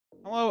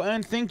Hello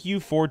and thank you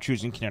for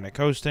choosing Kinetic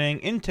Hosting.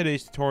 In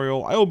today's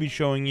tutorial, I will be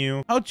showing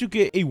you how to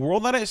get a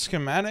World Edit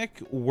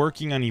schematic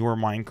working on your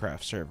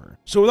Minecraft server.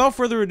 So without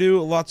further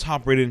ado, let's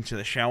hop right into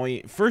this, shall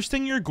we? First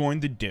thing you're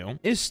going to do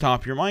is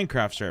stop your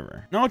Minecraft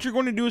server. Now what you're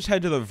going to do is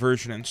head to the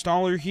version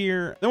installer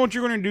here. Then what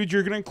you're going to do is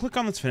you're going to click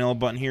on this vanilla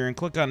button here and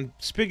click on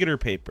Spigot or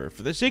Paper.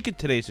 For the sake of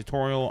today's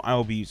tutorial, I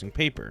will be using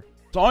Paper.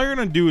 So all you're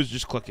going to do is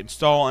just click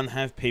install and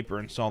have Paper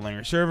installed on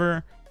your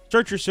server.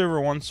 Start your server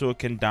once so it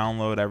can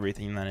download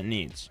everything that it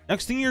needs.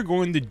 Next thing you're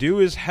going to do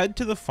is head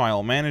to the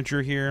file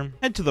manager here,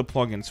 head to the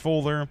plugins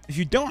folder. If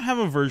you don't have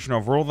a version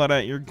of World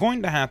Edit, you're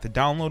going to have to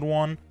download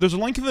one. There's a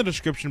link in the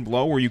description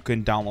below where you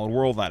can download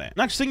World Edit.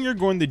 Next thing you're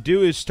going to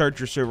do is start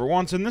your server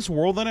once and this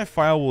World Edit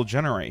file will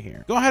generate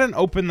here. Go ahead and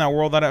open that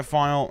World Edit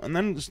file and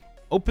then just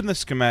open the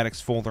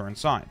schematics folder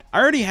inside.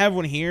 I already have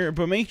one here,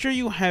 but make sure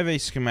you have a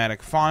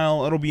schematic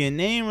file. It'll be a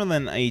name and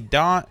then a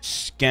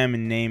 .schem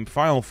name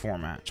file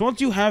format. So once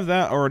you have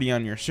that already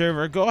on your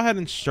server, go ahead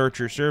and start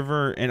your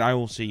server and I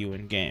will see you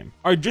in game.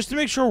 Alright, just to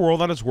make sure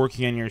World Edit is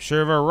working on your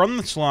server, run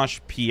the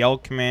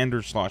 /pl command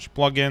or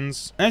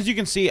 /plugins. And as you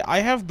can see,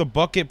 I have the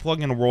bucket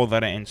plugin World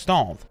Edit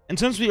installed. And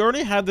since we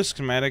already have the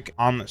schematic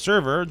on the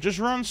server, just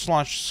run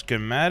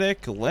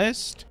 /schematic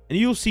list and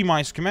you'll see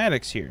my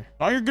schematics here.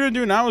 All you're going to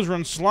do now is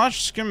run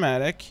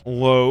 /schematic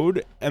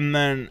load and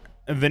then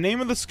the name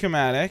of the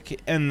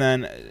schematic and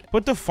then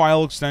put the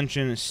file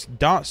extension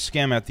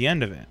 .schem at the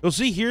end of it. You'll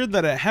see here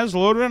that it has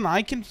loaded and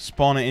I can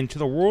spawn it into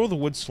the world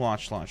with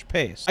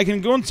 /paste. I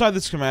can go inside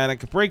the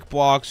schematic, break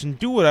blocks and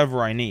do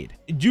whatever I need.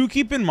 Do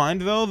keep in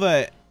mind though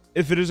that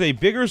if it is a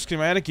bigger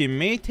schematic, it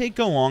may take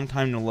a long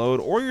time to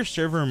load or your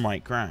server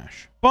might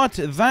crash. But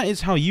that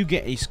is how you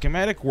get a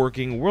schematic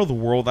working with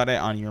World Edit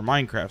on your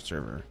Minecraft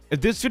server.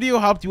 If this video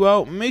helped you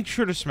out, make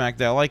sure to smack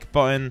that like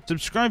button,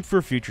 subscribe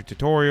for future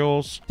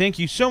tutorials. Thank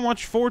you so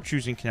much for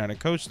choosing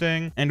Kinetic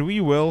Hosting, and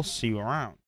we will see you around.